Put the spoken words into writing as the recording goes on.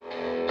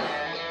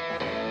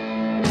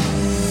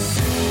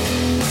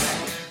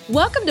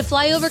Welcome to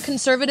Flyover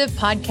Conservative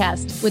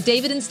Podcast with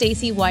David and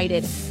Stacey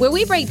Whited, where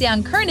we break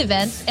down current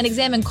events and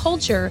examine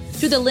culture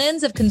through the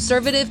lens of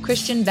conservative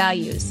Christian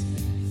values.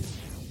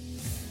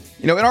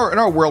 You know, in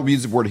our world, we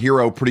use the word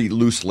hero pretty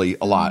loosely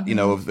a lot. You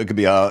know, it could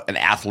be an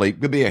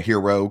athlete, could be a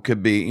hero,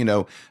 could be,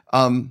 and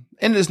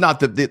it's not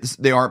that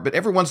they aren't, but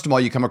every once in a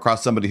while you come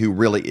across somebody who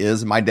really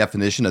is. My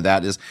definition of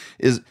that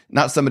is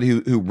not somebody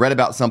who read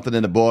about something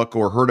in a book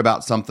or heard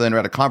about something or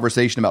had a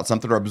conversation about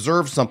something or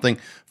observed something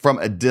from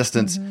a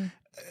distance.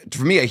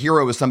 For me, a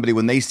hero is somebody,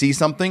 when they see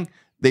something,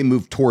 they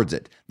move towards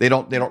it. They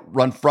don't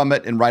run from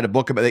it and write a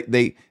book about it.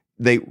 They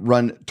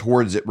run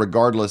towards it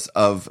regardless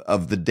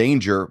of the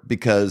danger,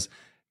 because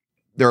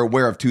they're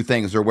aware of two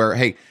things. They're aware,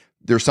 hey,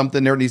 there's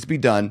something there that needs to be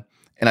done.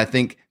 And I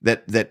think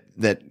that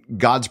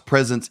God's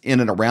presence in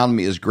and around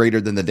me is greater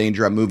than the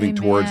danger I'm moving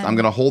towards. I'm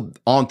going to hold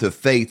on to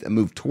faith and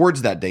move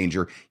towards that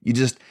danger.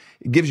 It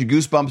gives you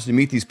goosebumps to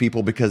meet these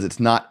people, because it's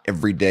not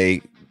every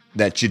day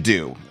that you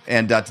do.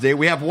 And today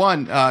we have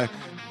one,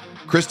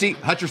 Christie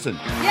Hutcherson.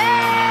 Yay!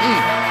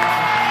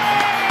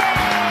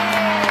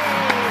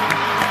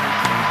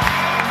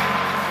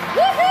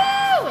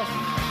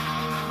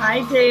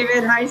 Hi,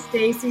 David. Hi,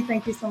 Stacey.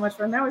 Thank you so much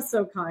for that. Was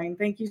so kind.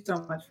 Thank you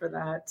so much for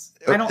that.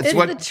 It's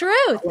the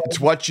truth. It's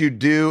what you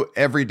do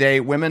every day.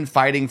 Women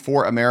Fighting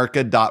for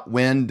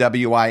America.win,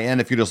 WIN.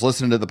 If you're just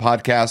listening to the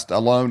podcast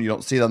alone, you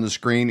don't see it on the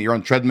screen, you're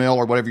on treadmill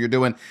or whatever you're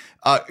doing,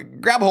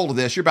 grab a hold of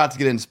this. You're about to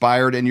get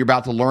inspired, and you're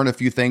about to learn a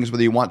few things,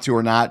 whether you want to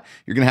or not.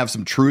 You're going to have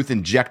some truth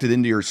injected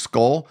into your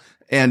skull.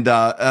 And,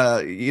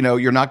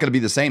 you're not going to be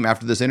the same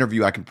after this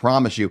interview. I can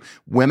promise you.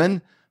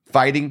 Women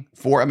Fighting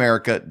for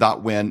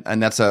America.win,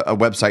 and that's a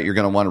website you're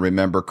going to want to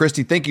remember.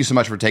 Christie, thank you so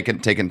much for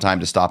taking time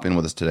to stop in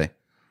with us today.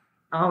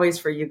 Always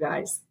for you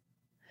guys.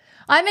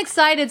 I'm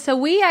excited. So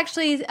we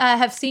actually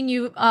have seen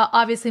you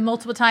obviously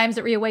multiple times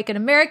at Reawaken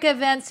America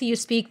events. So you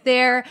speak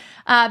there.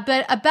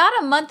 But about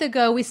a month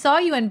ago, we saw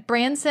you in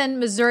Branson,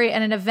 Missouri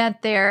at an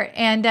event there.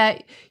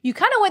 And you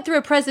kind of went through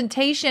a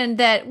presentation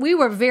that we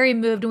were very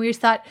moved. And we just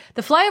thought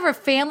the Flyover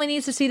family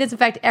needs to see this. In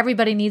fact,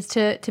 everybody needs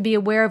to be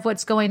aware of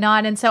what's going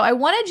on. And so I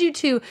wanted you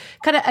to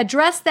kind of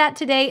address that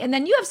today. And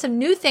then you have some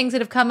new things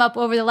that have come up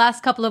over the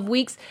last couple of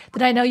weeks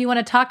that I know you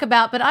want to talk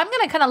about. But I'm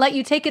going to kind of let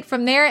you take it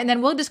from there. And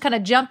then we'll just kind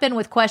of jump in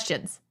with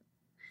questions.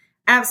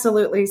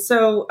 Absolutely.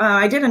 So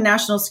I did a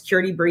national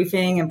security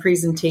briefing and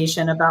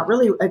presentation about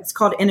it's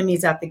called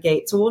Enemies at the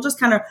Gate. So we'll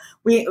just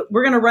we're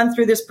going to run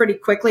through this pretty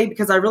quickly,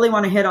 because I really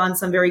want to hit on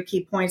some very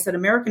key points that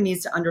America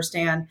needs to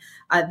understand,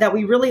 that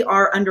we really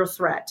are under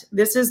threat.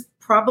 This is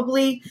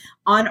probably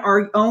on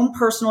our own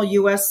personal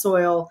U.S.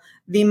 soil,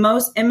 the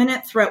most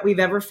imminent threat we've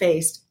ever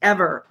faced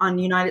on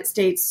United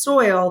States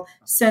soil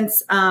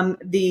since after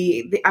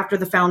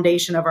the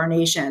foundation of our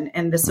nation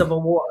and the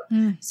Civil War.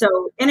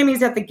 So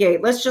enemies at the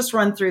gate. Let's just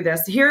run through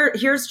this.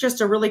 Here's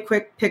just a really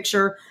quick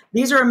picture.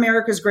 These are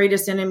America's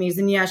greatest enemies.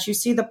 And yes, you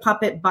see the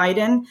puppet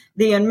Biden,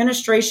 the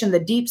administration, the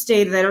deep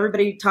state that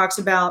everybody talks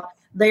about.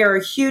 They are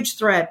a huge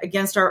threat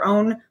against our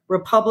own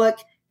republic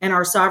and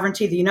our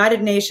sovereignty. The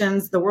United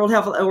Nations, the World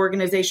Health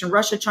Organization,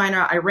 Russia,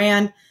 China,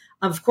 Iran,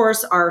 of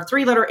course, our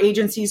three-letter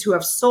agencies who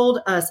have sold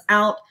us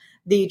out,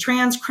 the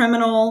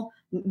transnational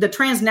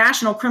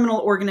criminal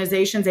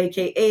organizations,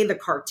 aka the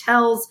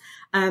cartels.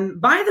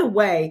 By the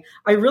way,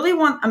 I really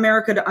want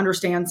America to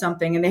understand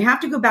something, and they have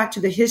to go back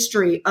to the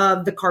history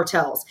of the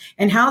cartels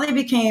and how they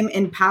became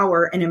in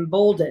power and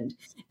emboldened.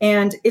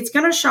 And it's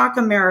going to shock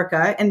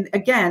America. And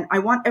again, I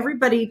want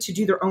everybody to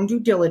do their own due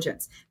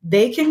diligence.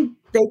 They can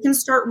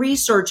start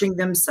researching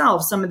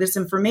themselves some of this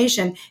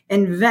information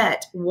and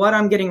vet what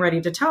I'm getting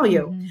ready to tell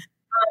you.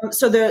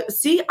 So the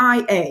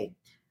CIA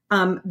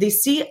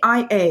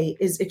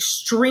is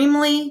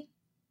extremely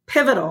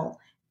pivotal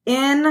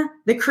in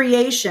the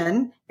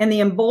creation and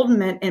the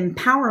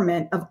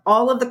empowerment of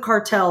all of the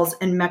cartels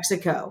in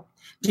Mexico.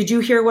 Did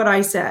you hear what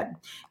I said?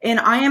 And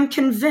I am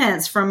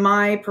convinced from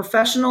my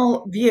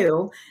professional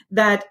view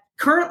that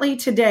currently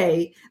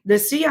today, the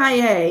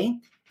CIA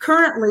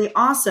currently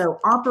also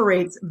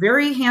operates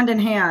very hand in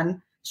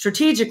hand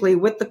strategically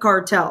with the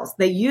cartels.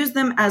 They use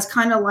them as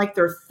kind of like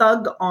their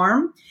thug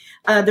arm.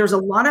 There's a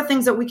lot of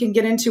things that we can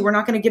get into. We're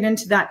not going to get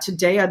into that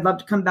today. I'd love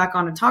to come back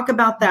on and talk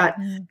about that.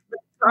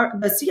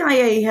 The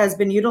CIA has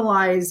been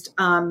utilized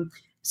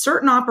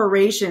certain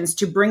operations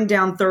to bring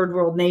down third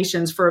world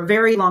nations for a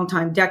very long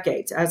time,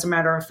 decades, as a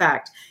matter of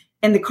fact.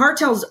 And the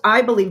cartels,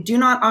 I believe, do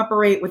not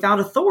operate without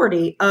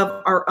authority of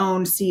our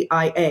own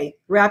CIA.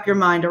 Wrap your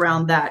mind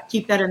around that.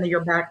 Keep that in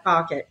your back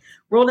pocket.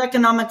 World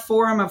Economic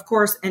Forum, of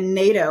course, and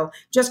NATO.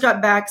 Just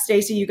got back.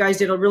 Stacey, you guys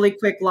did a really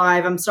quick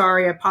live. I'm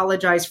sorry. I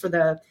apologize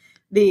for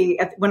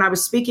when I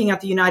was speaking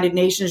at the United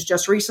Nations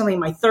just recently,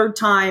 my third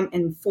time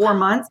in 4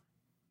 months.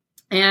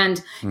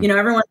 And,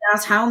 everyone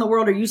asked, how in the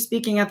world are you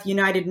speaking at the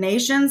United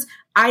Nations?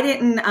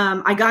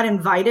 I got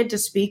invited to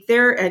speak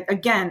there.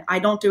 Again, I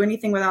don't do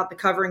anything without the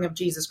covering of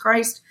Jesus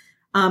Christ.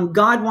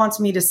 God wants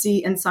me to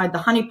see inside the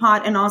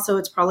honeypot. And also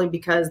it's probably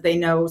because they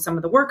know some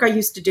of the work I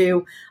used to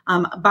do.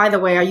 By the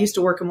way, I used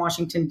to work in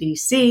Washington,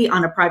 D.C.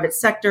 on a private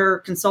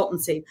sector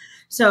consultancy.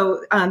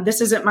 So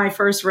this isn't my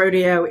first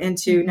rodeo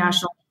into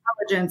national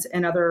intelligence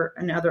and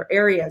other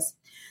areas.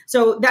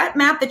 So that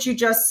map that you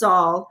just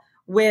saw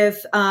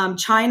with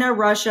China,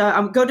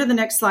 Russia, go to the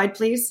next slide,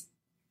 please.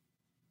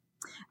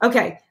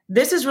 Okay.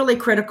 This is really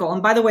critical.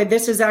 And by the way,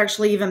 this is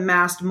actually even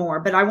masked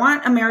more, but I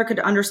want America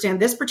to understand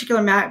this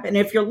particular map. And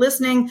if you're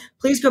listening,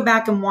 please go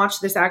back and watch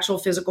this actual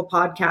physical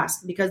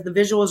podcast because the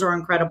visuals are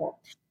incredible.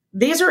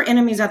 These are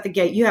enemies at the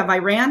gate. You have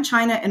Iran,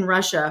 China, and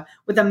Russia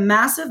with a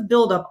massive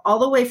buildup all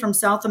the way from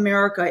South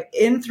America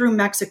in through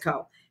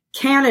Mexico,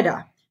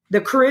 Canada,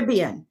 the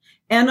Caribbean,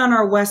 and on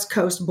our West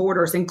Coast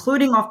borders,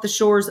 including off the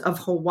shores of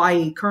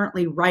Hawaii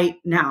currently right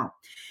now.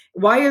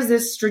 Why is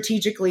this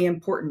strategically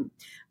important?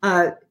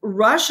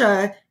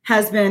 Russia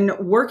has been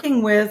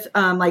working with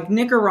like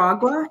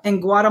Nicaragua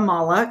and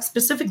Guatemala,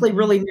 specifically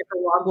really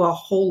Nicaragua a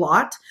whole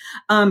lot,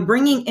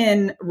 bringing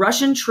in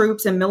Russian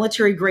troops and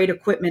military grade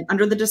equipment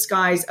under the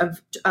disguise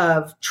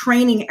of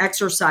training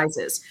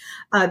exercises.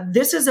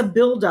 This is a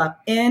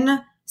buildup in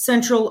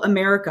Central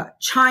America.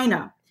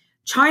 China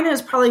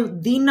is probably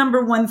the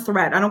number one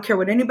threat. I don't care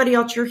what anybody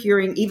else you're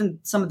hearing, even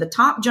some of the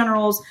top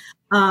generals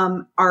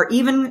are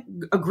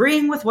even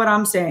agreeing with what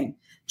I'm saying.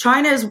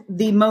 China is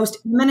the most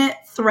imminent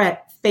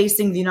threat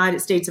facing the United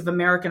States of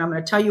America, and I'm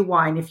going to tell you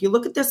why. And if you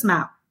look at this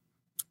map,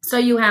 so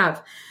you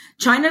have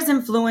China's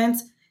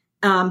influence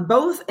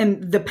both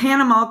in the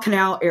Panama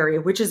Canal area,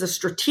 which is a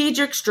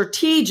strategic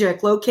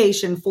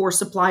location for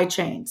supply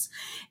chains.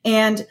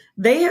 And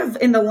they have,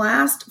 in the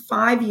last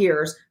 5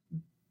 years,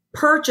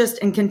 purchased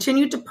and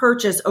continued to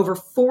purchase over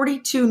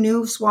 42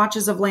 new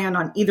swatches of land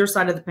on either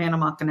side of the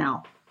Panama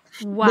Canal.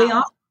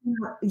 Wow.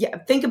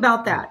 Think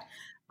about that.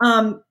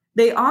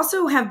 They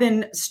also have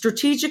been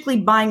strategically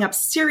buying up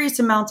serious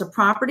amounts of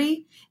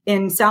property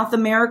in South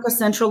America,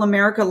 Central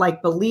America,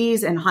 like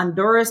Belize and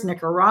Honduras,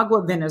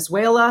 Nicaragua,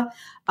 Venezuela,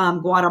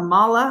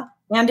 Guatemala,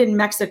 and in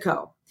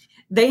Mexico.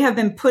 They have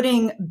been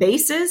putting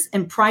bases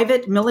and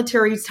private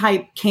military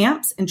type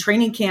camps and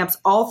training camps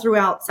all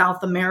throughout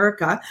South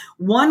America.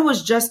 One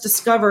was just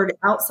discovered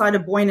outside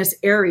of Buenos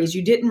Aires.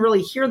 You didn't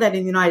really hear that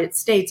in the United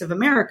States of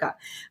America.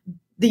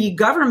 The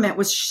government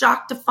was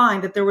shocked to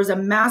find that there was a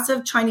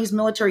massive Chinese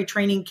military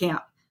training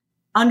camp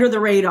under the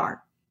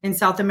radar in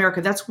South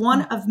America. That's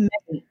one of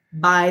many,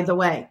 by the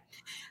way.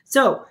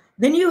 So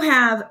then you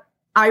have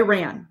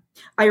Iran.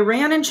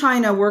 Iran and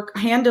China work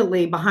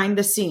handily behind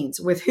the scenes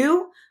with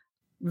who?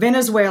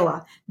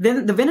 Venezuela.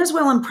 Then the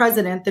Venezuelan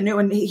president, the new,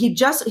 and he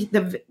just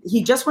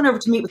went over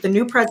to meet with the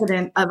new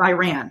president of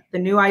Iran, the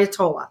new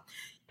Ayatollah.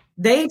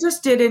 They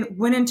just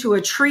went into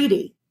a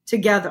treaty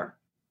together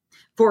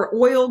for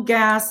oil,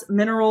 gas,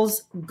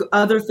 minerals,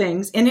 other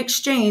things in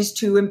exchange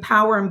to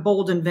empower and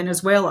embolden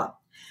Venezuela.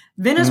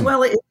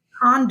 Venezuela is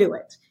a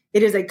conduit.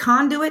 It is a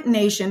conduit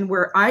nation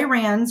where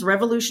Iran's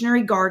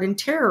Revolutionary Guard and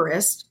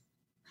terrorists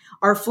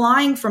are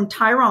flying from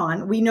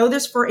Tehran. We know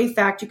this for a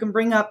fact. You can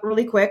bring up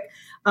really quick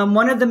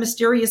one of the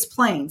mysterious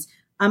planes.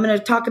 I'm going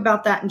to talk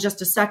about that in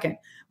just a second.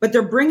 But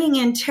they're bringing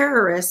in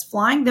terrorists,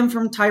 flying them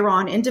from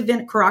Tehran into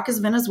Caracas,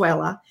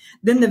 Venezuela.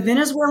 Then the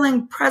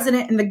Venezuelan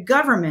president and the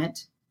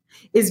government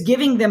is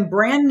giving them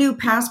brand new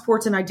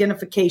passports and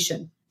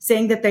identification,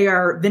 saying that they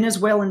are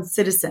Venezuelan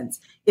citizens.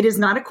 It is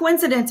not a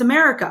coincidence,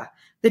 America,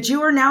 that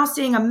you are now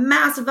seeing a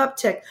massive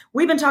uptick.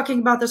 We've been talking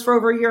about this for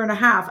over a year and a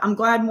half. I'm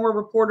glad more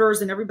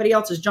reporters and everybody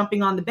else is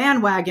jumping on the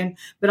bandwagon,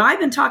 but I've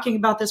been talking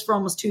about this for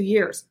almost 2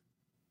 years.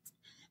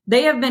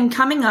 They have been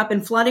coming up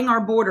and flooding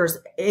our borders.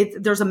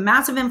 There's a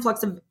massive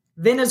influx of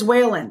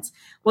Venezuelans.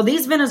 Well,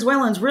 these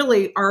Venezuelans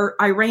really are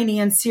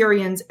Iranians,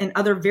 Syrians, and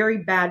other very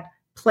bad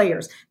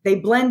players. They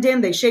blend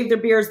in, they shave their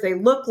beards, they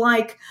look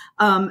like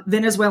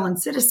Venezuelan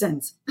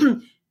citizens.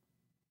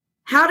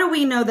 How do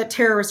we know that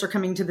terrorists are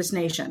coming to this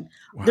nation?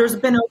 Wow. There's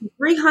been over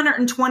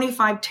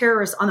 325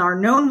 terrorists on our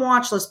known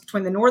watch list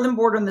between the northern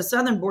border and the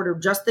southern border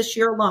just this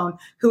year alone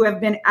who have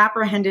been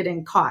apprehended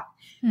and caught.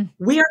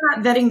 We are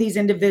not vetting these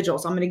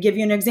individuals. I'm going to give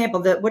you an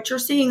example that what you're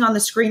seeing on the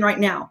screen right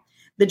now.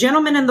 The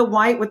gentleman in the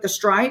white with the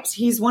stripes,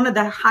 he's one of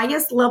the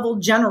highest level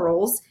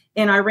generals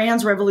in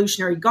Iran's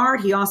Revolutionary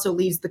Guard. He also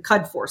leads the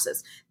Quds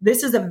forces.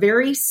 This is a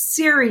very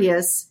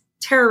serious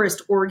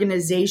terrorist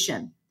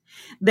organization.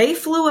 They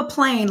flew a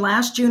plane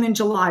last June and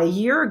July, a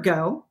year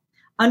ago,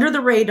 under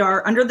the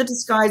radar, under the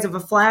disguise of a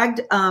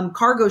flagged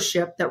cargo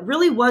ship that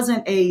really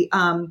wasn't a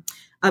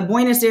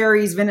Buenos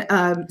Aires,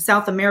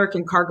 South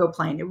American cargo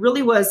plane. It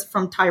really was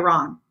from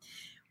Tehran.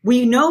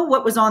 We know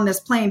what was on this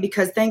plane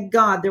because, thank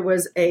God, there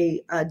was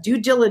a due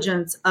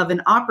diligence of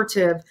an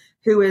operative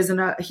who is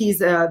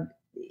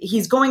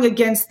he's going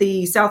against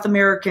the South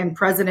American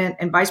president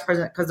and vice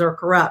president because they're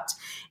corrupt.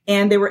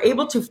 And they were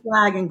able to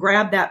flag and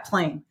grab that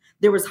plane.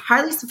 There was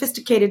highly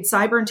sophisticated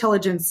cyber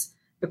intelligence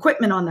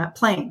equipment on that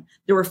plane.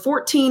 There were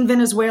 14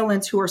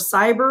 Venezuelans who are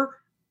cyber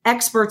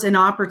experts and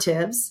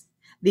operatives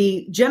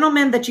The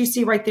gentleman that you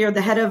see right there,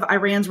 the head of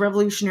Iran's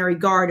Revolutionary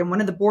Guard and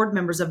one of the board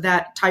members of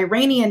that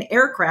Iranian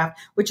aircraft,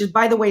 which is,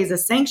 by the way, is a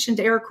sanctioned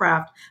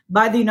aircraft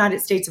by the United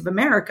States of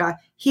America,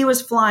 he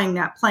was flying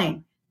that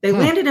plane. They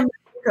landed in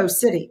Mexico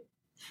City.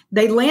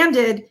 They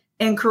landed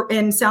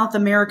in South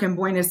America, in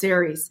Buenos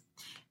Aires.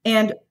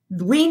 And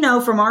we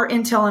know from our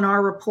intel and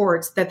our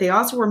reports that they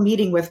also were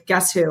meeting with,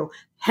 guess who?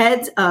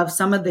 Heads of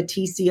some of the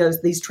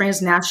TCOs, these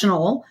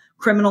transnational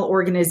criminal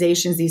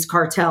organizations, these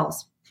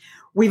cartels.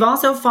 We've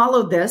also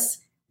followed this.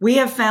 We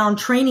have found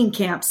training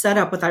camps set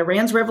up with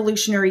Iran's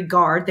Revolutionary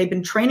Guard. They've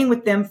been training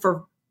with them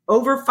for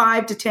over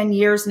 5 to 10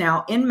 years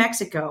now in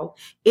Mexico,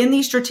 in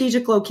these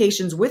strategic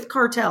locations with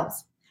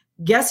cartels.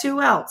 Guess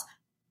who else?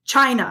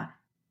 China,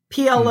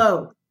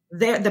 PLO,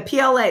 the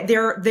PLA,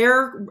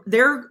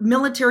 their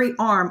military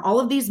arm, all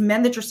of these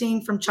men that you're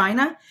seeing from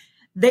China,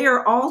 they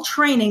are all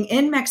training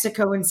in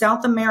Mexico and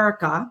South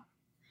America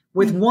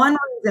with one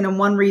reason and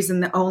one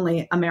reason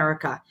only,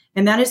 America,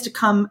 and that is to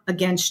come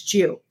against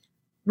you.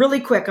 Really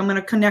quick, I'm going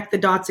to connect the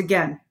dots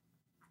again.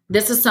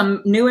 This is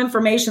some new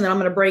information that I'm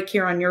going to break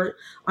here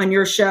on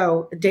your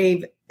show,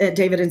 David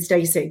and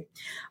Stacy.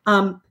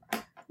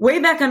 Way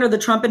back under the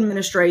Trump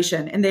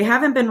administration, and they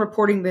haven't been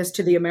reporting this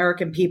to the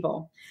American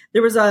people.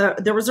 There was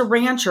a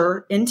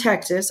rancher in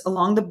Texas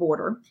along the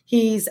border.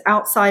 He's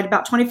outside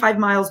about 25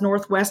 miles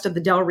northwest of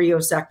the Del Rio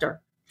sector.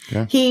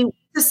 Okay. He wanted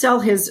to sell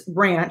his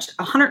ranch,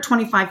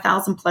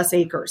 125,000 plus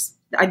acres.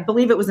 I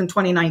believe it was in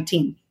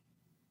 2019.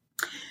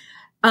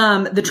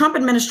 The Trump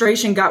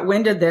administration got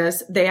wind of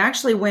this. They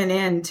actually went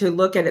in to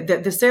look at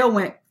it. The sale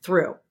went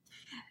through.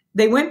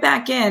 They went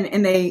back in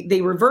and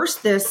they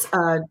reversed this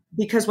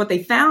because what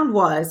they found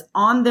was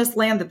on this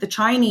land that the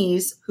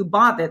Chinese who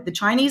bought it, the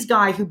Chinese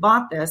guy who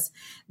bought this,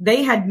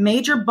 they had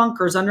major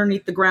bunkers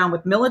underneath the ground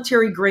with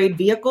military grade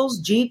vehicles,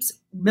 jeeps,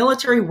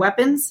 military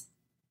weapons,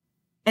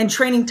 and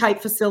training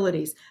type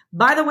facilities.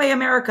 By the way,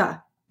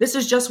 America, this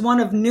is just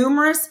one of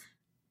numerous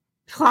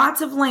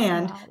plots of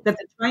land that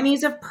the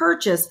Chinese have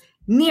purchased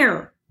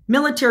near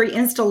military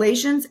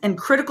installations and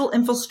critical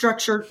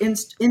infrastructure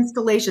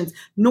installations.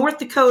 North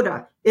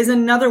Dakota is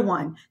another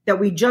one that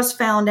we just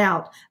found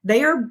out.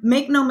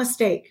 Make no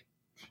mistake.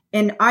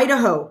 In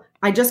Idaho,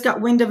 I just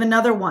got wind of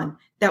another one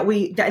and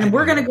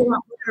we're going to go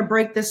out, we're going to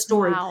break this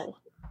story. Wow.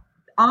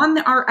 On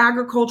our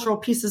agricultural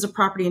pieces of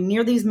property and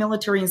near these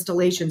military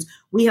installations,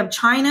 we have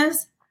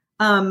China's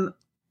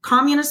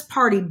Communist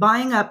Party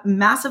buying up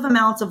massive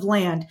amounts of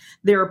land.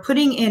 They're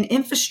putting in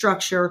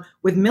infrastructure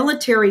with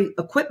military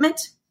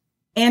equipment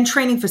and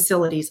training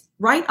facilities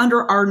right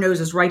under our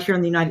noses right here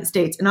in the United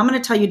States. And I'm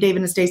going to tell you,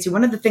 David and Stacy,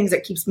 one of the things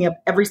that keeps me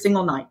up every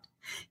single night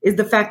is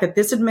the fact that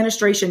this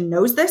administration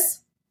knows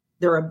this.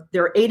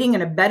 They're aiding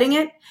and abetting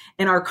it.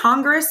 And our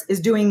Congress is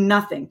doing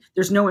nothing.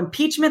 There's no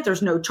impeachment.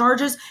 There's no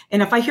charges.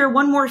 And if I hear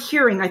one more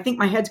hearing, I think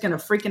my head's going to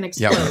freaking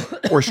explode.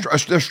 Yeah. Or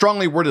they're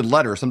strongly worded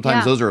letters.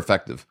 Sometimes those are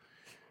effective.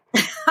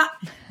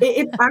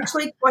 It's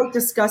actually quite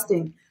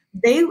disgusting.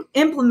 They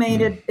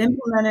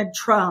implemented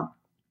Trump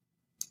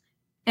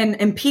and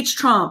impeached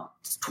Trump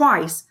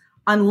twice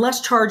on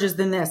less charges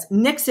than this.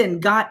 Nixon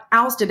got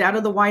ousted out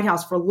of the White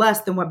House for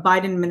less than what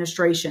Biden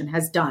administration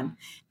has done.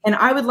 And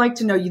I would like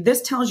to know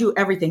this tells you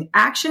everything.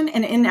 Action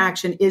and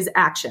inaction is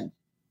action.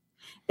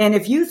 And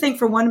if you think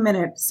for 1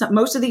 minute,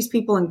 most of these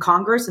people in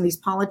Congress and these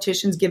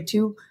politicians give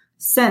 2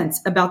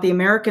 cents about the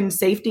American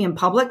safety in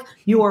public,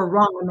 you are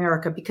wrong,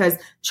 America, because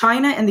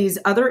China and these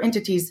other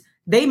entities,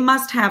 they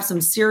must have some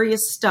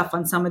serious stuff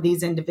on some of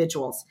these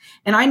individuals.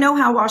 And I know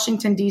how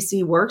Washington,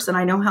 D.C. works, and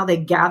I know how they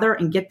gather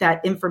and get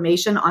that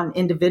information on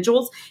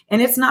individuals.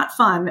 And it's not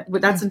fun,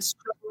 but that's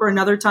for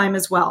another time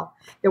as well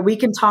that we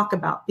can talk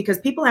about. Because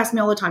people ask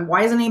me all the time,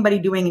 why isn't anybody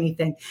doing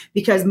anything?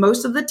 Because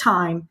most of the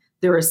time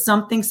there is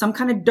some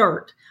kind of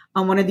dirt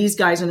on one of these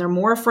guys, and they're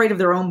more afraid of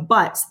their own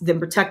butts than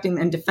protecting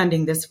and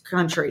defending this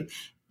country.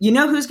 You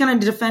know who's going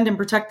to defend and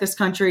protect this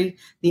country?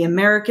 The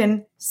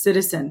American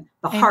citizen,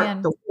 the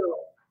heart, the will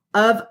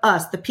of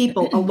us, the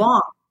people,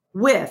 along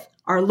with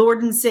our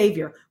Lord and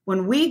Savior.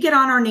 When we get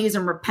on our knees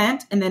and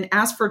repent and then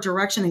ask for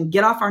direction and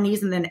get off our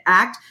knees and then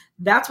act,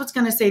 that's what's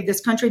going to save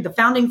this country. The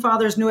founding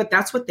fathers knew it.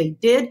 That's what they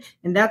did.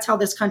 And that's how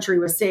this country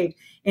was saved.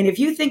 And if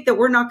you think that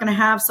we're not going to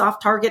have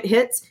soft target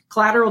hits,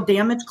 collateral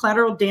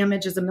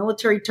damage is a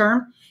military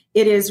term.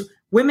 It is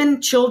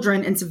women,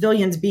 children, and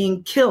civilians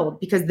being killed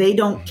because they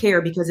don't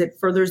care, because it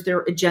furthers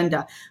their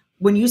agenda.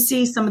 When you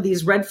see some of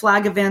these red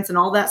flag events and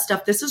all that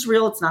stuff, this is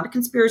real. It's not a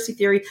conspiracy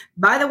theory.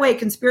 By the way,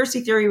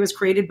 conspiracy theory was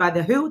created by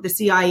the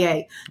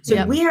CIA.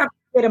 So we have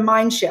to get a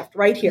mind shift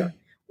right here.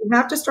 We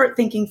have to start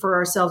thinking for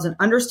ourselves and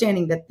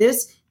understanding that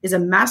this is a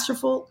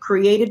masterful,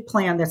 created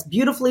plan that's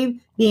beautifully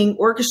being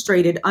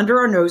orchestrated under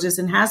our noses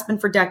and has been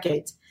for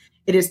decades.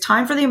 It is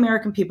time for the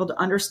American people to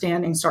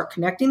understand and start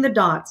connecting the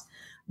dots.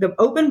 The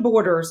open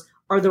borders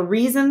are the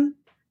reason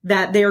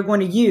that they are going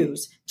to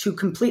use to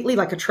completely,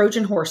 like a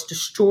Trojan horse,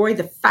 destroy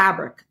the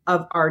fabric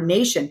of our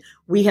nation.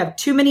 We have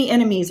too many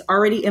enemies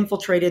already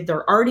infiltrated.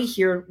 They're already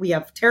here. We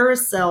have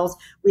terrorist cells.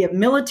 We have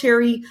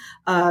military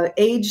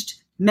aged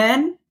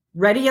men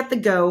ready at the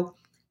go.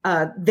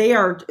 they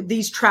are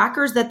these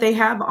trackers that they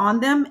have on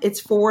them. It's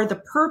for the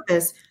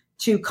purpose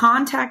to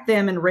contact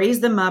them and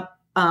raise them up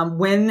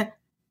when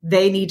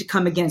they need to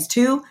come against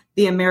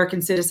the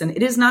American citizen.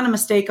 It is not a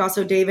mistake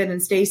also, David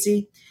and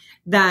Stacy,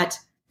 that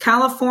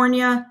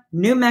California,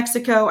 New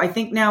Mexico, I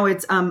think now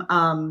it's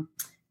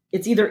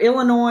either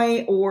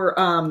Illinois or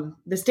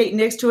the state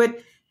next to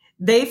it.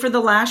 They, for the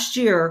last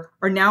year,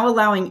 are now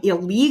allowing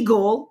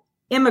illegal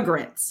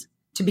immigrants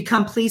to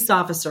become police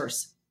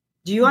officers.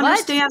 Do you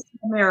understand,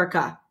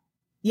 America?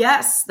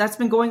 Yes, that's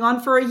been going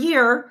on for a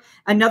year.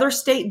 Another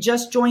state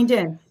just joined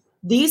in.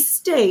 These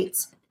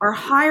states are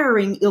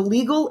hiring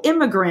illegal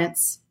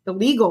immigrants,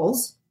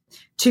 illegals,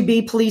 to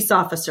be police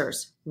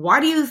officers. Why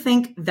do you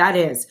think that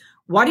is?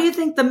 Why do you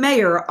think the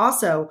mayor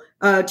also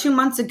 2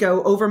 months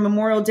ago over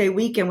Memorial Day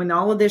weekend when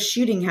all of this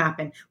shooting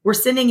happened, we're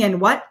sending in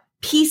what?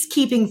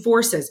 Peacekeeping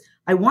forces.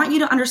 I want you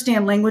to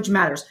understand language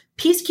matters.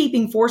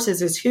 Peacekeeping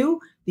forces is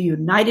who? The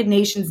United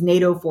Nations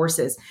NATO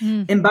forces.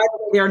 And by the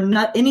way, they are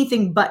not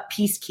anything but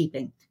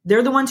peacekeeping.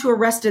 They're the ones who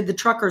arrested the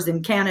truckers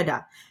in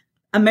Canada.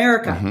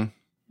 America,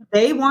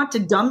 they want to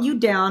dumb you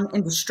down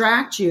and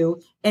distract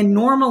you and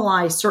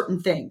normalize certain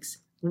things.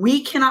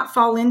 We cannot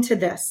fall into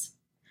this.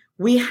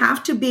 We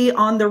have to be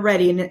on the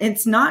ready. And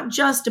it's not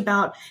just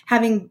about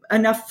having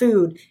enough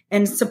food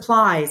and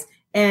supplies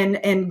and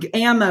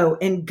ammo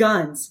and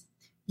guns.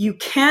 You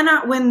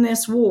cannot win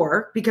this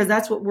war because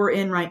that's what we're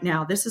in right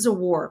now. This is a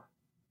war.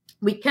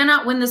 We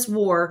cannot win this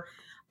war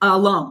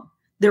alone.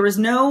 There is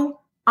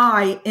no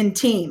I in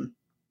team.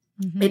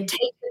 It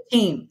takes a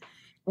team.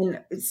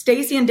 And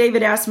Stacy and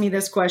David asked me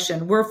this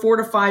question. We're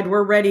fortified.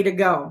 We're ready to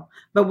go.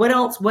 But what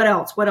else? What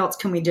else? What else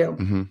can we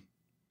do?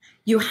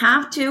 You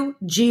have to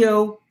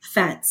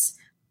geofence.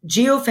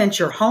 Geofence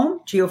your home,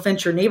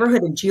 geofence your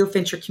neighborhood, and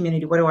geofence your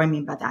community. What do I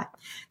mean by that?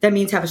 That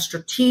means have a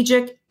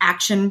strategic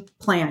action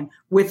plan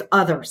with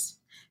others.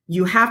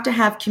 You have to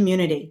have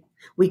community.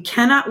 We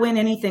cannot win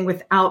anything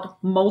without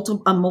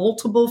a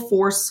multiple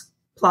force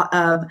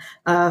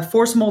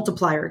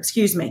multiplier.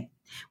 Excuse me.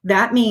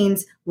 That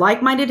means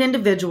like-minded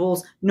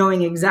individuals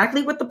knowing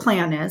exactly what the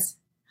plan is,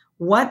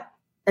 what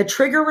a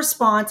trigger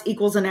response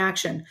equals an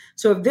action.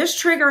 So if this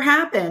trigger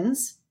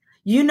happens,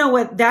 you know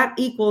what that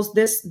equals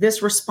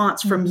this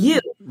response from you.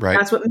 Right.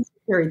 That's what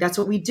military. That's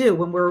what we do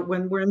when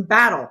we're in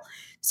battle.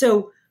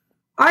 So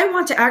I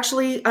want to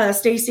actually,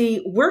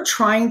 Stacy, we're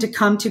trying to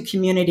come to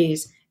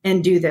communities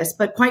and do this,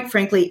 but quite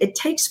frankly, it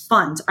takes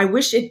funds. I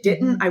wish it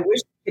didn't. I wish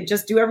we could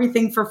just do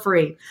everything for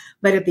free.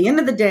 But at the end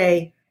of the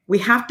day, we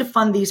have to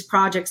fund these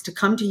projects to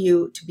come to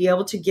you to be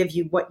able to give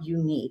you what you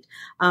need.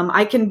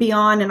 I can be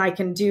on and I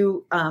can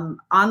do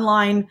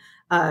online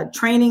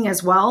training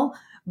as well.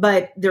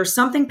 But there's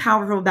something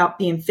powerful about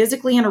being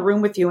physically in a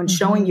room with you and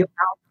showing you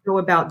how to go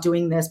about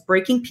doing this,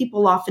 breaking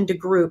people off into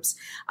groups,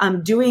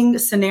 doing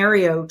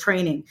scenario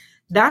training.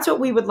 That's what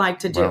we would like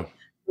to do. Wow.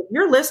 If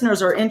your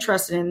listeners are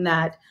interested in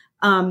that,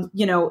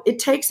 it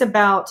takes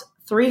about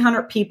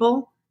 300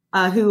 people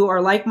who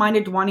are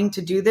like-minded wanting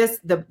to do this.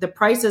 The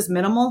price is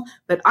minimal,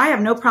 but I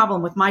have no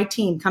problem with my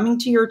team coming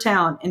to your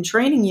town and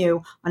training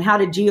you on how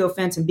to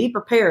geofence and be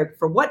prepared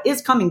for what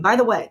is coming. By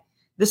the way,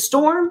 the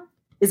storm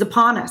is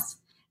upon us.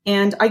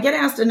 And I get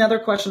asked another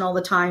question all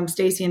the time,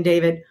 Stacy and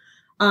David,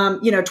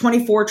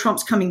 24,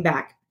 Trump's coming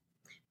back.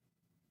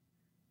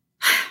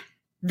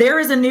 There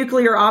is a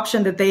nuclear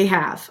option that they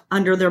have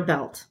under their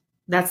belt.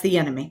 That's the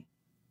enemy.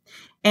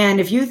 And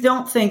if you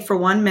don't think for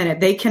 1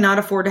 minute, they cannot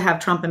afford to have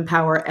Trump in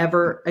power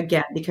ever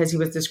again because he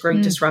was this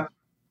great disruptor.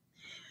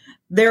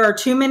 There are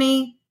too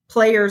many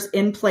players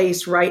in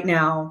place right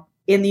now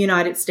in the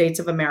United States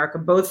of America,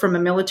 both from a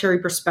military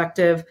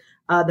perspective,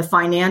 the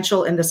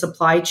financial and the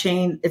supply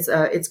chain.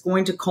 It's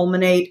going to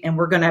culminate and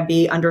we're going to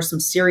be under some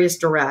serious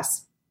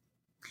duress.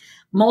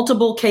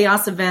 Multiple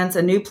chaos events,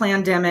 a new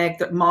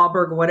pandemic,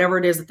 Marburg, whatever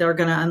it is that they're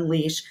going to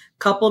unleash,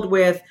 coupled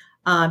with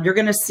you're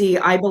going to see,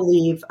 I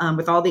believe,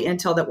 with all the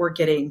intel that we're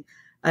getting,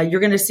 you're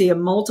going to see a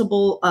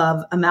multiple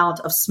amount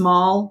of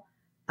small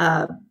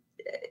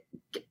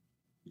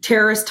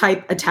terrorist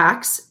type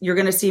attacks. You're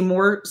going to see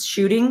more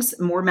shootings,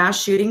 more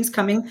mass shootings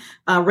coming,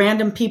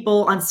 random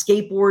people on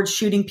skateboards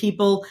shooting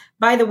people.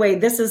 By the way,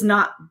 this is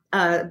not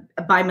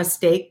by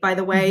mistake, by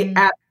the way,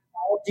 at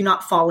all. Do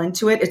not fall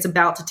into it. It's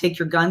about to take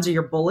your guns or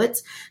your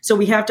bullets. So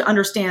we have to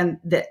understand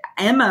the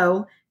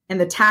ammo and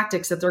the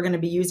tactics that they're going to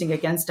be using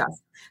against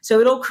us. So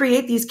it'll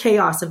create these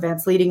chaos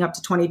events leading up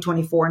to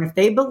 2024. And if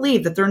they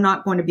believe that they're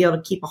not going to be able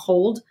to keep a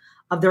hold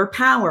of their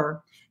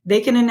power, they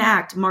can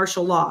enact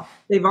martial law.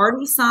 They've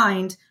already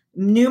signed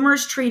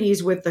numerous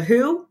treaties with the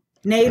WHO,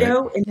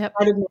 NATO, and the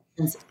United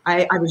Nations.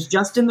 I was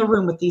just in the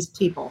room with these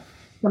people,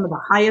 some of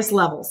the highest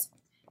levels.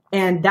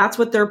 And that's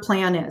what their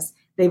plan is.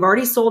 They've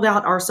already sold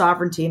out our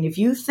sovereignty. And if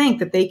you think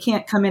that they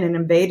can't come in and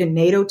invade and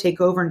NATO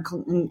take over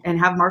and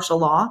have martial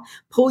law,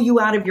 pull you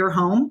out of your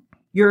home,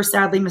 you're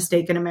sadly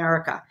mistaken,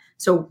 America.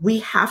 So we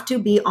have to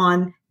be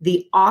on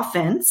the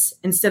offense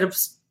instead of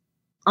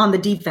on the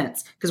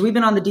defense, because we've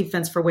been on the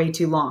defense for way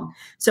too long.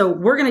 So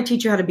we're going to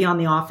teach you how to be on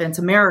the offense,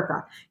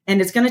 America.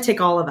 And it's going to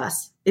take all of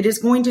us. It is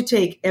going to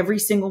take every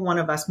single one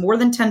of us, more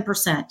than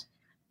 10%.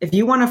 If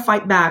you want to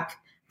fight back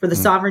for the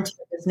sovereignty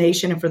of this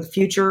nation and for the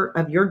future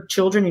of your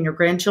children and your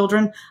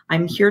grandchildren,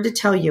 I'm here to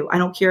tell you, I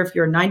don't care if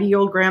you're a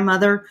 90-year-old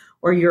grandmother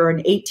or you're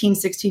an 18,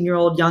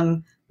 16-year-old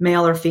young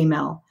male or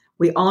female.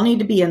 We all need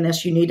to be in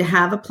this. You need to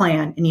have a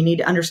plan, and you need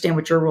to understand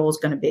what your role is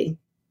going to be.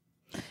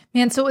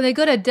 Man, so when they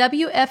go to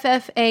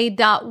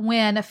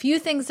WFFA.win, a few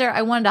things there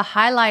I wanted to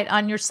highlight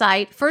on your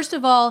site. First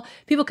of all,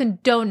 people can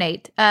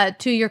donate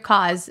to your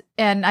cause,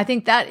 and I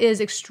think that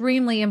is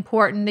extremely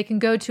important. They can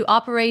go to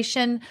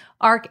Operation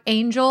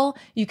Archangel.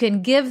 You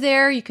can give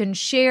there, you can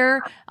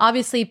share,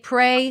 obviously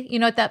pray,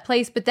 at that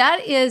place. But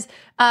that is,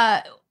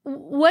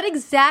 what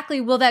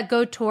exactly will that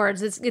go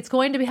towards? It's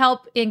going to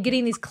help in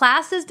getting these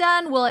classes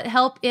done. Will it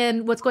help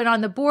in what's going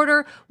on the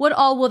border? What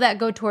all will that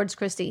go towards,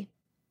 Christie?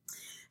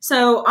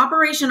 So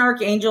Operation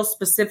Archangel,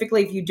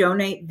 specifically, if you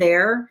donate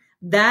there,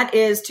 that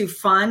is to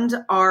fund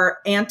our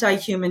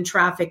anti-human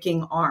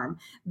trafficking arm.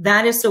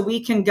 That is so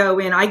we can go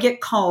in. I get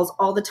calls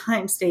all the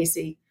time,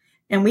 Stacey,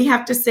 and we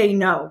have to say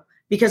no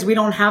because we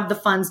don't have the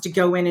funds to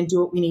go in and do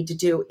what we need to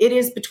do. It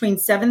is between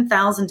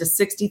 $7,000 to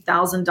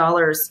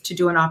 $60,000 to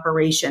do an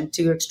operation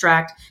to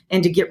extract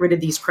and to get rid of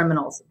these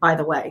criminals, by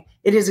the way.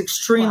 It is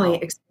extremely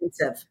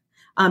expensive.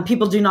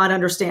 People do not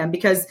understand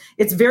because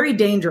it's very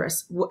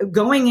dangerous.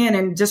 Going in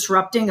and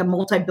disrupting a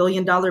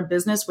multi-billion-dollar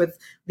business with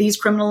these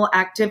criminal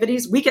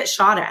activities, we get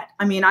shot at.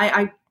 I mean,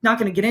 I'm not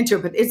going to get into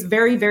it, but it's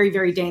very, very,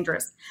 very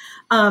dangerous.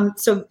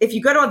 So if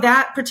you go to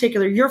that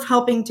particular, you're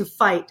helping to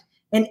fight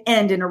and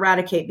end and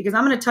eradicate, because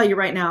I'm going to tell you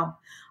right now,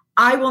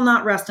 I will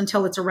not rest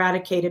until it's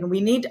eradicated. And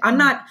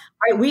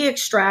we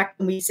extract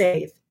and we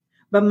save,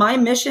 but my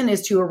mission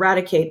is to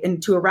eradicate,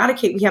 and to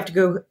eradicate, we have to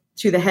go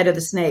to the head of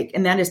the snake.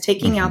 And that is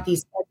taking out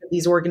these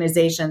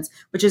organizations,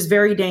 which is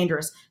very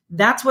dangerous.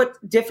 That's what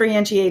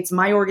differentiates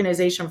my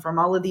organization from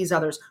all of these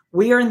others.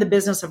 We are in the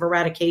business of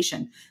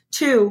eradication.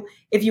 2,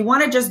 if you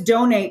want to just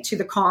donate to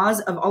the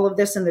cause of all of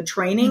this and the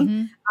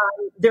training,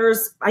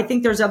 I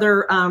think there's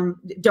other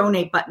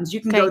donate buttons.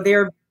 You can go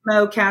there,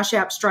 Venmo, Cash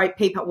App, Stripe,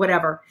 PayPal,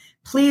 whatever.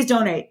 Please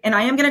donate. And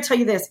I am going to tell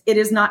you this, it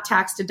is not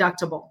tax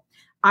deductible.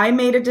 I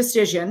made a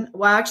decision.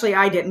 Well, actually,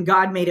 I didn't.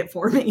 God made it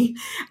for me.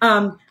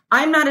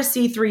 I'm not a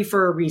C3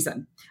 for a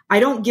reason. I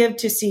don't give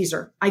to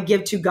Caesar. I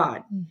give to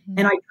God,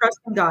 and I trust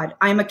in God.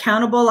 I'm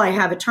accountable. I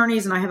have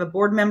attorneys and I have a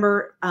board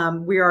member.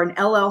 We are an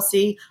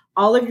LLC.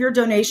 All of your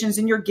donations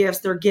and your gifts,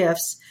 they're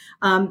gifts.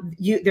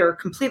 They're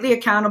completely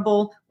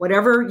accountable.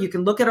 Whatever, you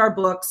can look at our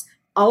books.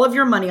 All of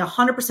your money,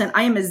 100%.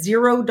 I am a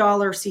 $0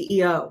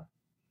 CEO.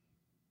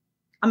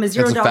 I'm a $0.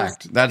 That's a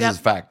fact. That is a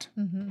fact.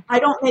 I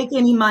don't make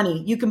any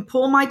money. You can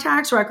pull my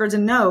tax records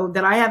and know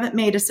that I haven't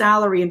made a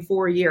salary in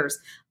 4 years.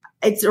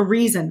 It's a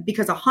reason,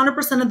 because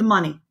 100% of the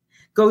money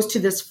goes to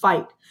this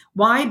fight.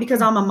 Why?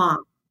 Because I'm a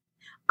mom.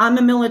 I'm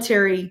a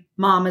military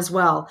mom as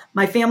well.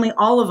 My family,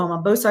 all of them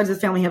on both sides of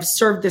the family, have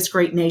served this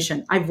great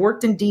nation. I've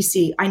worked in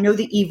DC. I know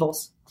the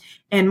evils,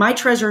 and my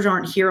treasures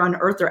aren't here on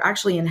earth. They're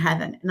actually in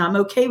heaven. And I'm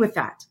okay with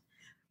that.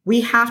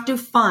 We have to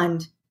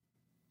fund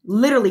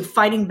literally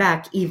fighting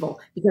back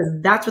evil, because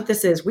that's what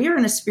this is. We are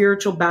in a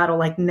spiritual battle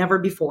like never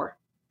before.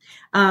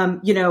 Go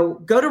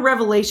to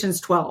Revelations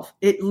 12.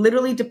 It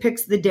literally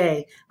depicts the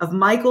day of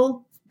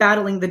Michael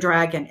battling the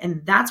dragon.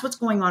 And that's what's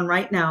going on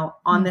right now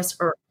on this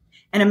earth.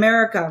 And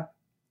America,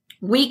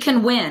 we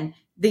can win.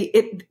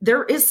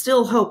 There is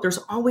still hope. There's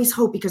always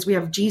hope because we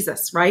have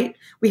Jesus, right?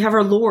 We have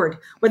our Lord.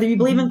 Whether you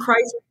believe in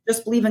Christ or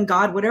just believe in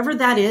God, whatever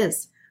that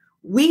is,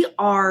 we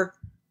are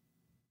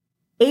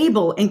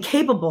able and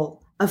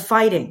capable of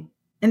fighting.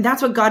 And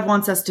that's what God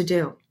wants us to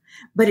do.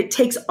 But it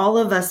takes all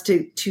of us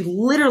to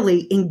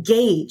literally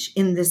engage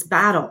in this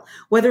battle,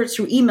 whether it's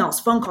through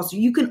emails, phone calls.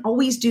 You can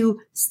always do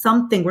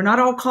something. We're not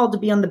all called to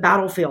be on the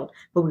battlefield,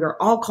 but we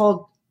are all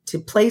called to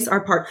place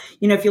our part.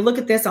 If you look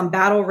at this on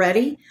Battle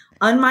Ready,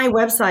 on my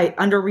website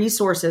under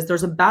resources,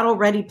 there's a Battle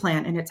Ready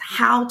plan, and it's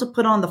how to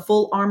put on the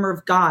full armor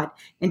of God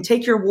and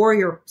take your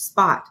warrior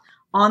spot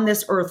on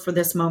this earth for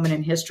this moment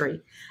in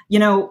history.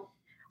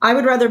 I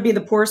would rather be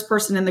the poorest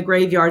person in the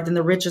graveyard than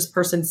the richest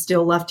person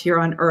still left here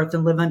on earth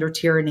and live under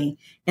tyranny.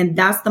 And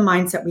that's the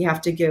mindset we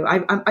have to do.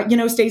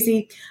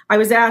 Stacey, I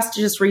was asked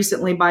just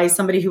recently by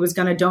somebody who was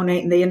going to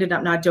donate, and they ended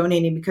up not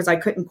donating because I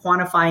couldn't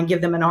quantify and give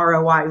them an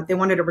ROI. They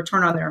wanted a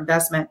return on their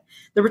investment.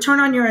 The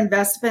return on your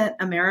investment,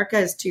 America,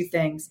 is 2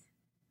 things.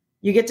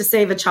 You get to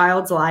save a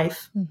child's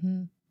life.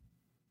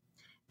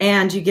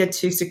 And you get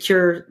to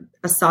secure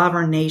a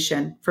sovereign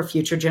nation for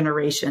future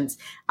generations.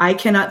 I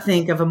cannot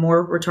think of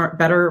a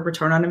better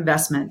return on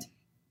investment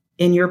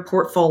in your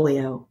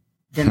portfolio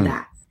than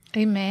that.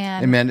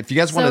 Amen. Amen. If you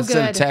guys want to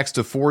send a text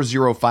to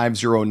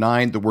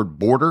 40509, the word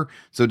border.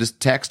 So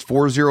just text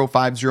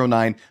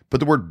 40509,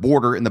 put the word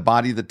border in the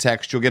body of the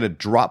text. You'll get a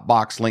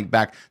Dropbox link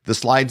back. The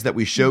slides that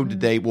we showed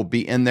today will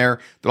be in there.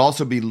 There'll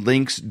also be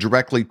links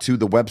directly to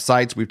the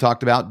websites we've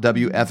talked about,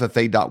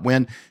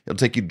 WFFA.win. It'll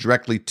take you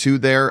directly to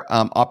there.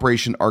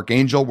 Operation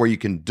Archangel, where you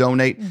can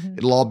donate.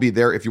 It'll all be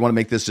there if you want to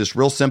make this just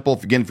real simple.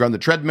 If you're on the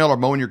treadmill or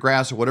mowing your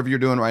grass or whatever you're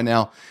doing right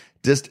now,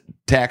 just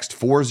text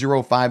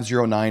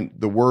 40509,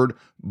 the word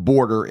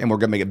border, and we're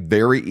going to make it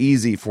very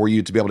easy for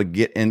you to be able to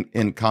get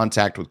in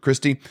contact with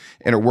Christie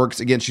and her works.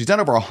 Again, she's done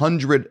over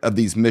 100 of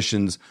these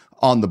missions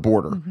on the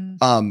border.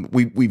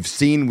 We've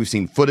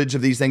seen footage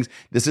of these things.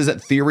 This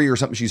isn't theory or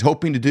something she's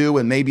hoping to do,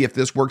 and maybe if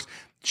this works,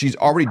 she's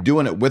already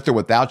doing it with or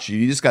without you.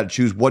 You just got to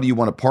choose what do you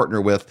want to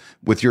partner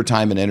with your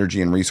time and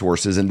energy and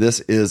resources, and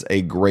this is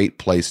a great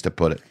place to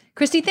put it.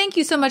 Christie, thank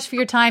you so much for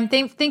your time.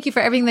 Thank you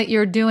for everything that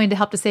you're doing to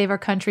help to save our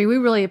country. We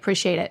really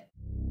appreciate it.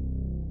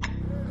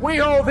 We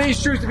hold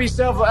these truths to be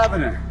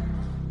self-evident.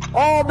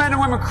 All men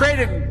and women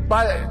created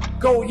by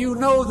you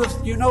know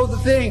the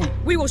thing.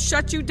 We will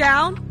shut you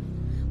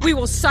down. We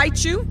will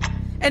cite you.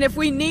 And if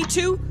we need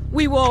to,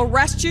 we will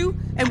arrest you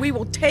and we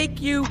will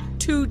take you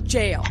to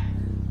jail.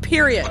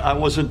 Period. I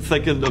wasn't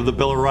thinking of the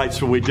Bill of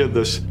Rights when we did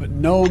this. But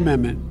no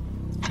amendment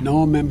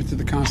to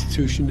the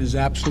Constitution is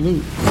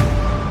absolute.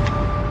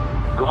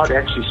 God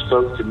actually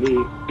spoke to me.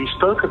 He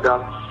spoke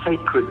about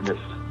sacredness.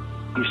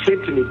 He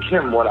said to me,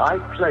 Kim, what I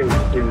place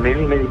in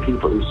many, many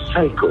people is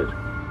sacred.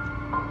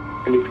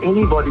 And if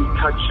anybody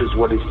touches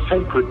what is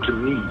sacred to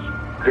me,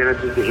 then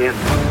it is the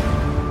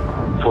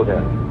end for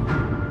them.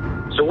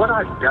 So what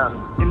I've done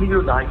in the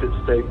United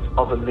States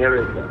of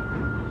America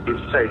is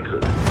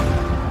sacred.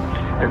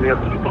 And there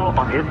are people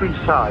on every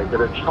side that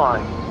are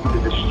trying to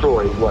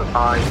destroy what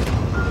I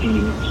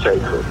deem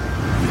sacred.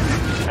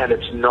 And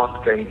it's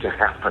not going to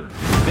happen.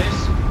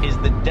 This is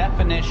the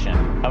definition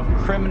of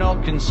criminal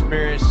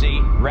conspiracy,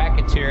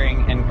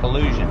 racketeering, and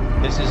collusion.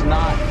 This is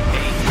not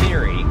a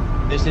theory.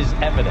 This is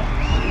evidence.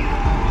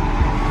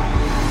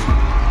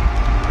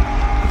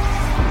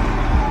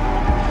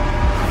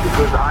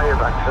 Because I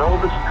have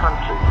upheld this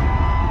country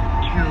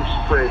to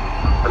spread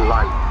a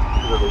light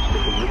to the rest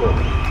of the world.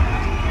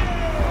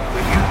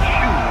 When you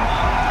choose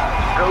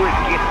to go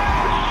against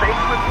the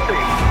sacred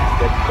thing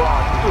that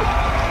God put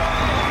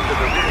to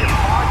the very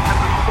heart and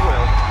the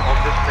soil of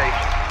this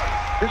nation,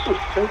 this was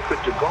sacred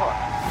to God.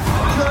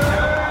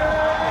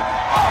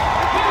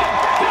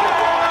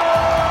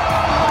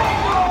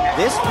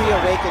 This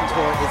Reawaken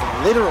tour is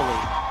literally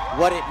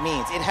what it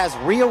means. It has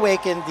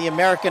reawakened the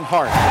American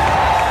heart.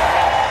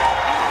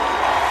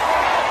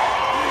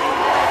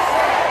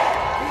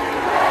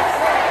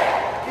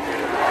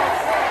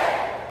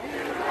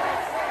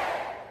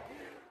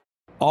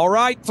 All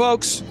right,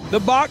 folks, the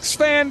box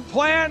fan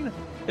plan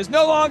is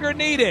no longer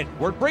needed.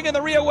 We're bringing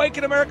the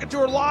Reawaken America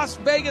Tour Las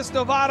Vegas,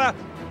 Nevada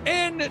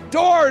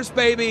indoors,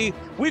 baby.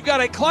 We've got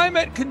a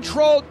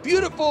climate-controlled,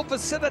 beautiful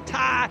facility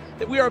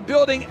that we are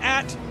building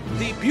at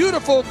the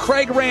beautiful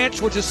Craig Ranch,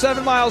 which is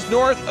 7 miles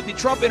north of the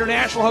Trump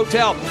International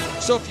Hotel.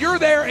 So if you're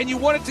there and you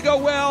want it to go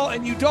well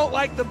and you don't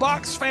like the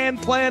box fan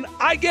plan,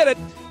 I get it.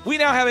 We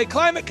now have a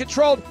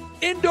climate-controlled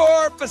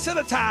indoor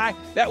facility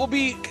that will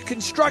be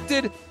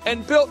constructed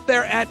and built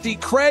there at the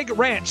Craig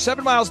Ranch,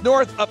 7 miles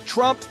north of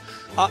Trump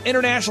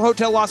International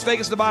Hotel, Las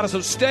Vegas, Nevada.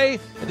 So stay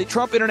at the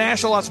Trump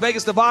International, Las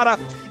Vegas, Nevada,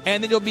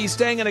 and then you'll be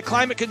staying in a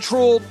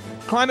climate-controlled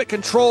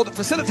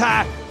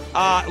facility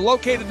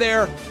located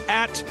there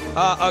at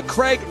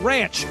Craig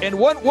Ranch. And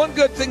one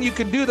good thing you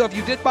can do, though, if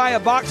you did buy a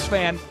box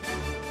fan,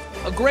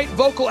 a great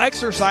vocal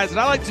exercise that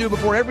I like to do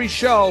before every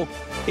show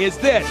is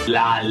this.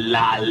 La,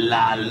 la,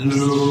 la,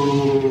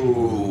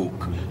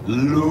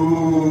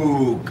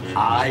 Luke,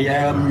 I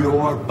am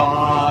your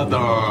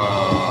father.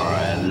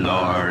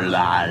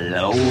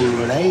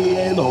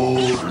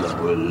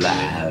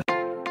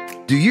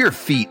 Do your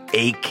feet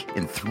ache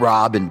and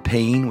throb in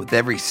pain with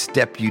every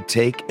step you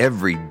take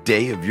every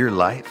day of your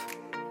life?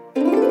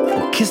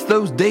 Well, kiss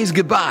those days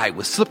goodbye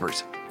with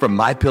slippers from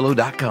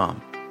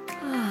MyPillow.com.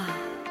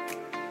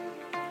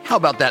 How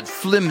about that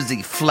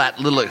flimsy, flat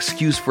little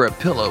excuse for a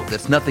pillow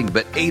that's nothing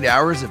but 8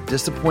 hours of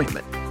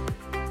disappointment,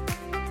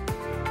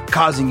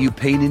 causing you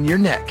pain in your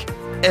neck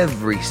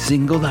every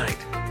single night?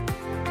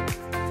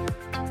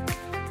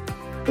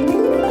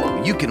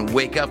 You can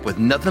wake up with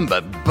nothing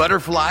but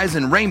butterflies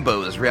and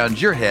rainbows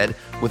around your head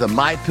with a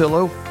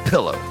MyPillow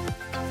pillow.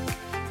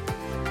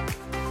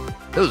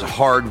 Those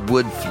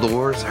hardwood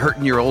floors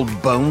hurting your old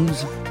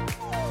bones?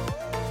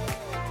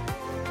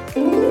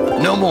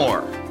 No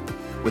more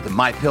with a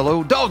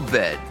MyPillow dog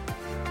bed.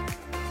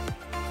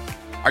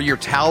 Are your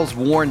towels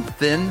worn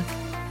thin,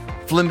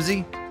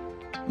 flimsy,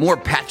 more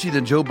patchy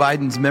than Joe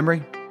Biden's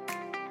memory?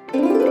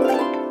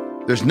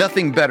 There's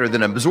nothing better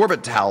than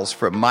absorbent towels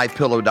from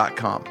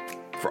MyPillow.com.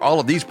 For all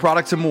of these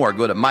products and more,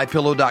 go to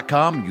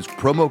MyPillow.com and use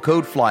promo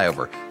code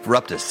FLYOVER for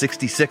up to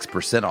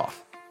 66%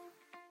 off.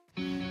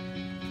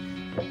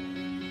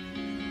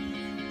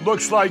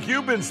 Looks like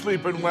you've been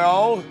sleeping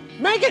well.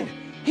 Megan,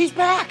 he's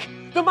back.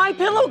 The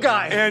MyPillow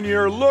guy. And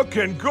you're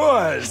looking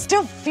good.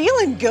 Still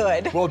feeling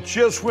good. Well,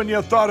 just when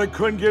you thought it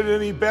couldn't get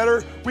any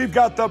better, we've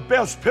got the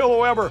best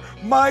pillow ever,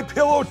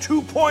 MyPillow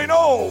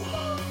 2.0.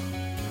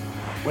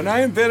 When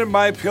I invented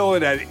MyPillow,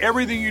 it had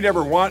everything you'd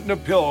ever want in a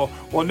pillow.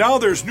 Well, now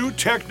there's new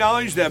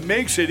technology that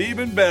makes it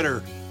even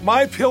better.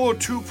 My Pillow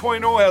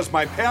 2.0 has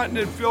my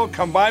patented fill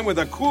combined with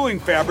a cooling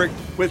fabric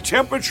with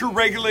temperature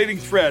regulating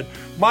thread.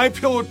 My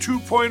Pillow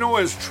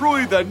 2.0 is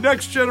truly the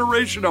next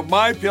generation of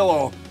My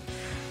Pillow.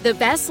 The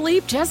best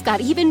sleep just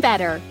got even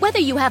better. Whether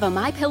you have a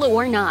MyPillow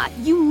or not,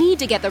 you need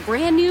to get the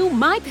brand new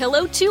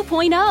MyPillow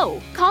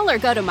 2.0. Call or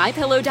go to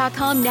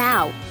MyPillow.com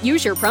now.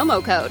 Use your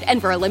promo code, and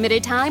for a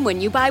limited time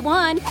when you buy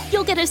one,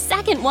 you'll get a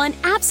second one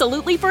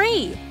absolutely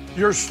free.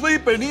 You're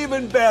sleeping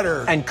even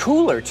better. And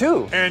cooler,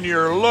 too. And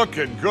you're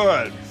looking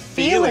good.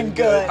 Feeling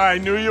good. I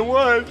knew you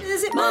would.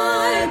 Visit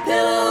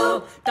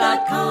MyPillow.com.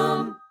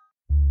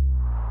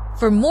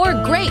 For more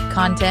great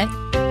content,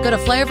 go to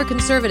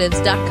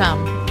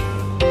flyoverconservatives.com.